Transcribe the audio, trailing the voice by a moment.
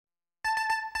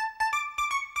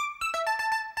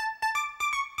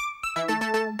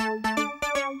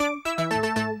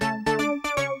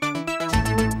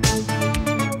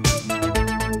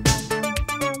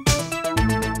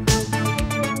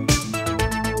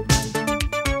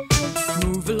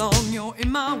long you're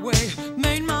in my way.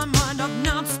 Made my mind up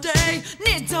not to stay, and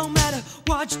it don't matter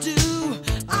what you do.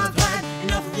 I've had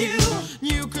enough of you.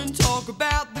 You can talk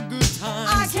about the good times,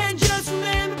 I can just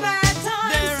remember bad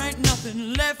times. There ain't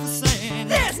nothing left for saying,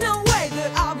 there's no way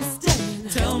that I'll be staying.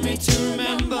 Tell me to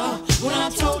remember when I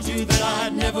told you that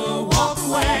I'd never walk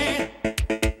away.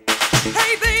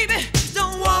 Hey baby,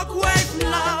 don't walk away from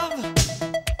love.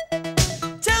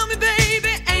 Tell me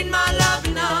baby, ain't my love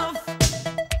enough?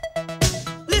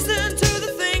 Listen to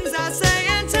the things I say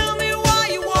and tell me why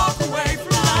you walk away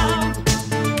from love.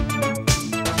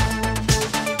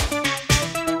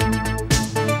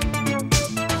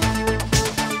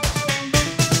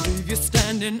 Leave you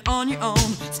standing on your own.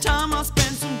 It's time I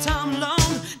spend some time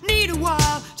alone. Need a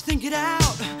while to think it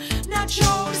out. Not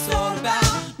sure what it's all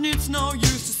about. And it's no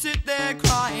use to sit there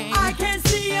crying. I can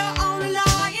see you're only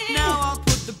lying. Now I'll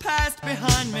put the past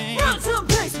behind me. Run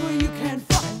someplace where you can't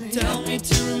find me. Tell me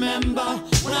to remember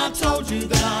when I told you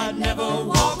that I'd never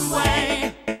walk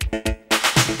away.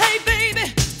 Hey baby,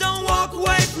 don't walk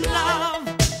away from love.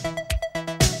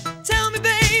 Tell me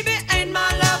baby, ain't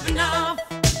my love enough?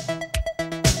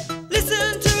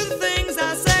 Listen to the things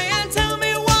I say and tell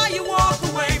me why you walk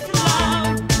away from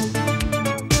love.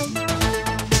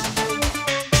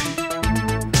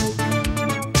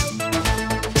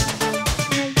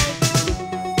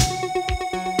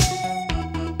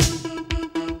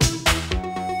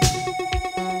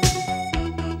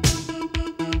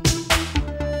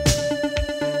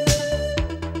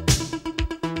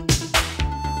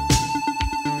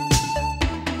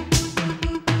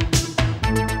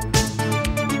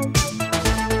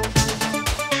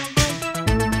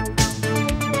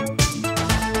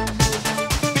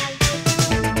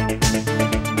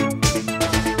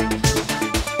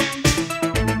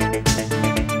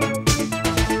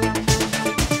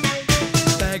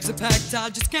 Bags are packed, I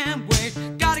just can't wait.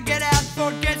 Gotta get out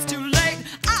before it gets too late.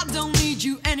 I don't need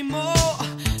you anymore.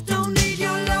 Don't need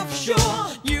your love for sure.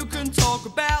 You can talk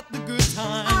about the good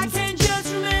times, I can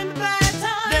just remember bad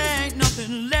times. There ain't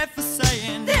nothing left for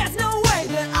saying, there's no way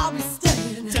that I'll be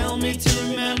staying. Tell me to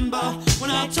remember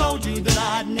when I told you that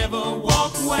I'd never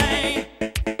walk away.